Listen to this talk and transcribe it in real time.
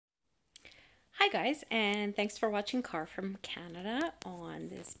Hi guys, and thanks for watching Car from Canada on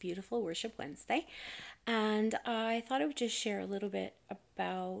this beautiful Worship Wednesday. And I thought I would just share a little bit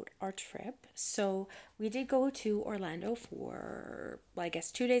about our trip. So we did go to Orlando for, well, I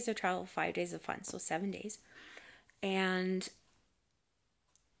guess 2 days of travel, 5 days of fun, so 7 days. And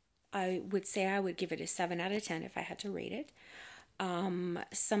I would say I would give it a 7 out of 10 if I had to rate it.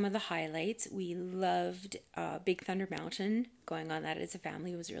 Some of the highlights, we loved Big Thunder Mountain. Going on that as a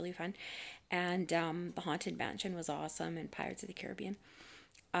family was really fun. And the Haunted Mansion was awesome, and Pirates of the Caribbean.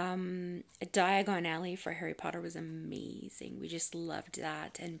 Diagon Alley for Harry Potter was amazing. We just loved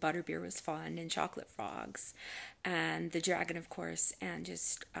that. And Butterbeer was fun, and Chocolate Frogs, and the Dragon, of course. And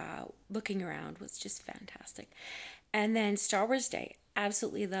just looking around was just fantastic. And then Star Wars Day,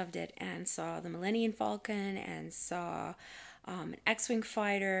 absolutely loved it, and saw the Millennium Falcon, and saw an X-Wing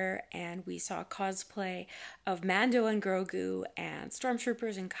fighter, and we saw cosplay of Mando and Grogu, and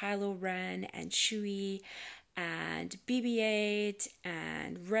Stormtroopers, and Kylo Ren, and Chewie, and BB-8,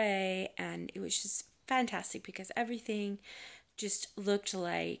 and Rey, and it was just fantastic because everything just looked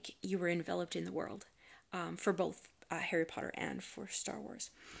like you were enveloped in the world, for both Harry Potter and for Star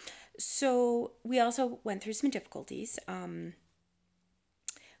Wars. So we also went through some difficulties.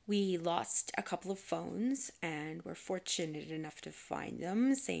 We lost a couple of phones and were fortunate enough to find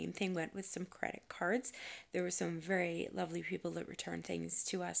them. Same thing went with some credit cards. There were some very lovely people that returned things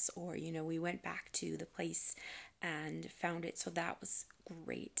to us, or, we went back to the place and found it. So that was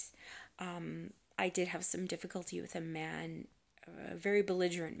great. I did have some difficulty with a man, a very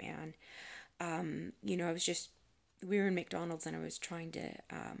belligerent man. I was just, we were in McDonald's and I was trying to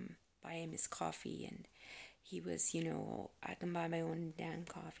buy him his coffee, and he was, I can buy my own damn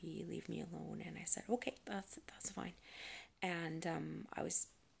coffee, leave me alone. And I said, okay, that's fine. And I was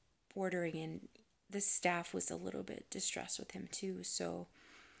ordering, and the staff was a little bit distressed with him too. So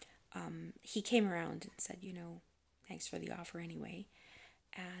he came around and said, thanks for the offer anyway.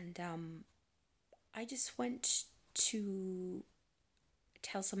 And I just went to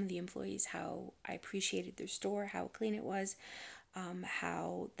tell some of the employees how I appreciated their store, how clean it was,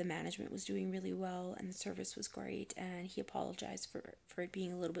 how the management was doing really well and the service was great. And he apologized for it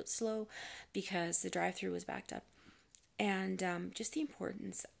being a little bit slow because the drive-through was backed up. And just the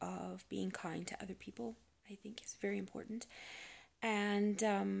importance of being kind to other people, I think, is very important. And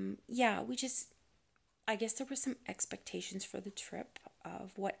yeah, I guess there were some expectations for the trip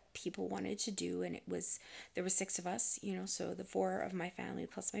of what people wanted to do, and there were six of us, so the four of my family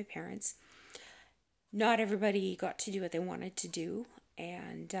plus my parents. Not everybody got to do what they wanted to do,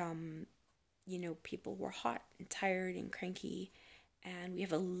 and people were hot and tired and cranky, and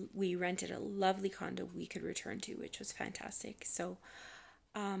we rented a lovely condo we could return to, which was fantastic. So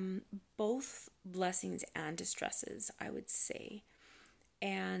both blessings and distresses, I would say.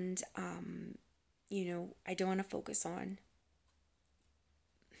 And I don't want to focus on,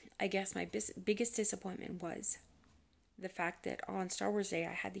 I guess my biggest disappointment was the fact that on Star Wars Day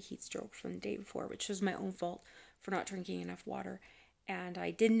I had the heat stroke from the day before, which was my own fault for not drinking enough water. And I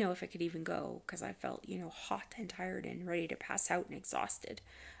didn't know if I could even go because I felt, hot and tired and ready to pass out and exhausted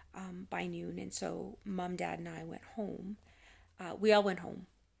by noon. And so Mom, Dad, and I went home. We all went home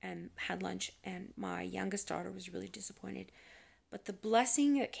and had lunch, and my youngest daughter was really disappointed. But the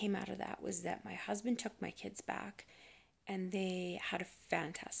blessing that came out of that was that my husband took my kids back, and they had a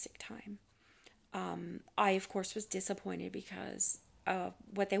fantastic time. I, of course, was disappointed because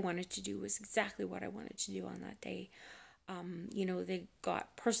what they wanted to do was exactly what I wanted to do on that day. They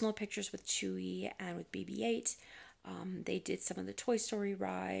got personal pictures with Chewie and with BB-8. They did some of the Toy Story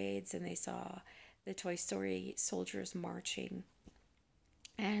rides, and they saw the Toy Story soldiers marching.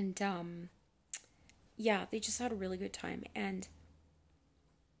 And yeah, they just had a really good time. And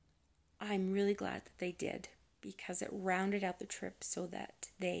I'm really glad that they did, because it rounded out the trip so that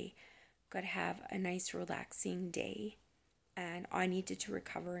they could have a nice relaxing day. And I needed to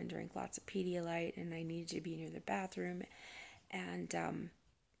recover and drink lots of Pedialyte, and I needed to be near the bathroom. And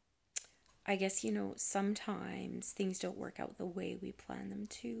I guess, sometimes things don't work out the way we plan them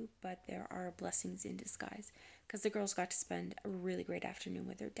to, but there are blessings in disguise, because the girls got to spend a really great afternoon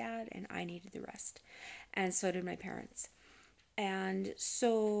with their dad, and I needed the rest. And so did my parents. And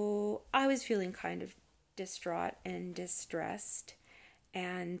so I was feeling kind of distraught and distressed.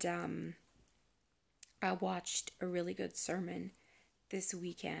 And I watched a really good sermon this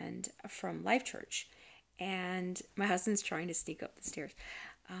weekend from Life Church. And my husband's trying to sneak up the stairs.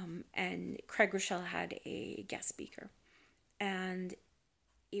 And Craig Rochelle had a guest speaker. And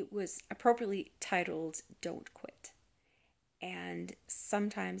it was appropriately titled, Don't Quit. And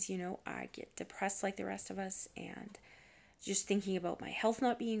sometimes, I get depressed like the rest of us, and just thinking about my health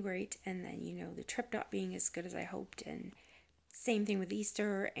not being great, and then, the trip not being as good as I hoped. And same thing with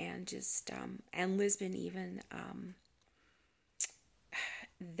Easter, and just, and Lisbon even,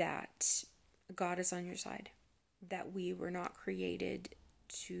 that God is on your side, that we were not created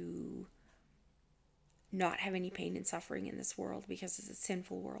to not have any pain and suffering in this world because it's a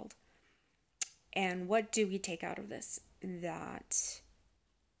sinful world. And what do we take out of this? That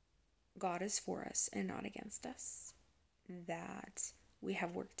God is for us and not against us. That we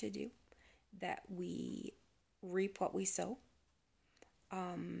have work to do. That we reap what we sow.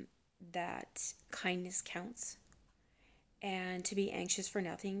 That kindness counts. And to be anxious for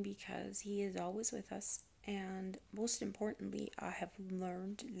nothing because He is always with us. And most importantly, I have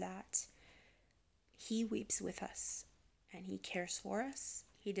learned that He weeps with us and He cares for us.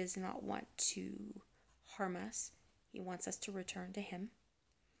 He does not want to harm us. He wants us to return to Him.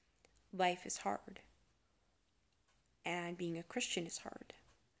 Life is hard. And being a Christian is hard.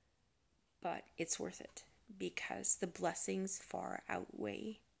 But it's worth it because the blessings far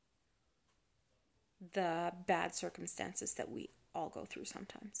outweigh the bad circumstances that we all go through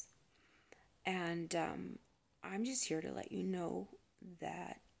sometimes. And I'm just here to let you know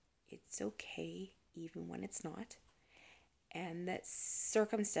that it's okay even when it's not. And that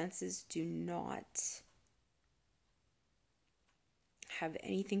circumstances do not have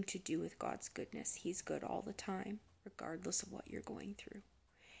anything to do with God's goodness. He's good all the time, regardless of what you're going through.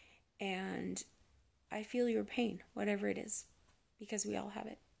 And I feel your pain, whatever it is, because we all have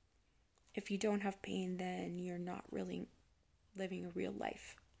it. If you don't have pain, then you're not really living a real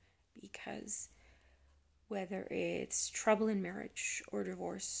life. Because whether it's trouble in marriage or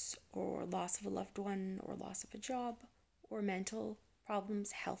divorce or loss of a loved one or loss of a job or mental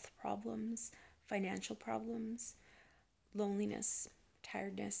problems, health problems, financial problems, loneliness,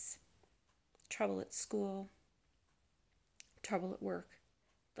 tiredness, trouble at school, trouble at work,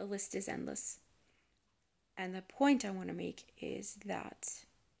 the list is endless. And the point I want to make is that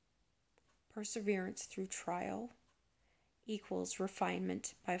perseverance through trial equals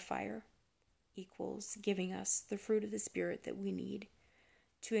refinement by fire, equals giving us the fruit of the Spirit that we need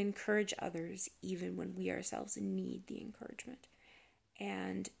to encourage others even when we ourselves need the encouragement.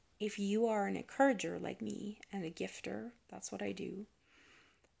 And if you are an encourager like me and a gifter, that's what I do,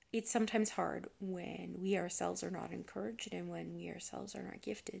 it's sometimes hard when we ourselves are not encouraged and when we ourselves are not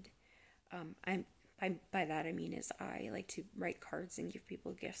gifted. By that I mean is I like to write cards and give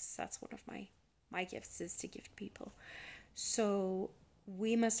people gifts. That's one of my gifts, is to gift people. So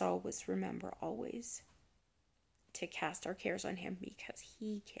we must always remember to cast our cares on Him because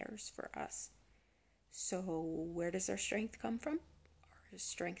He cares for us. So where does our strength come from? Our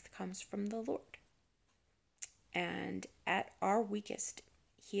strength comes from the Lord. And at our weakest,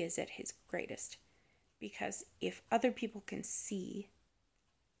 He is at His greatest. Because if other people can see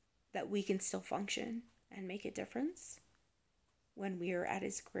that we can still function and make a difference when we are at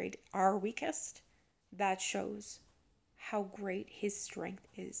our weakest, that shows how great His strength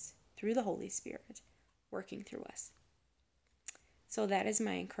is through the Holy Spirit working through us. So that is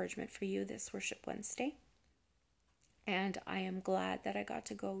my encouragement for you this Worship Wednesday. And I am glad that I got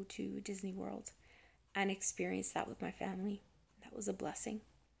to go to Disney World and experience that with my family. That was a blessing.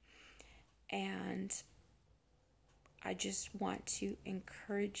 And I just want to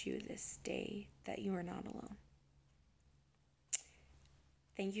encourage you this day that you are not alone.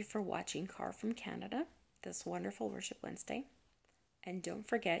 Thank you for watching Car from Canada this wonderful Worship Wednesday. And don't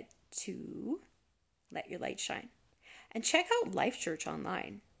forget to let your light shine. And check out Life Church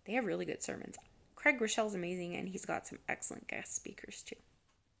online. They have really good sermons. Craig Rochelle's amazing, and he's got some excellent guest speakers too.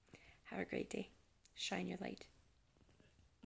 Have a great day. Shine your light.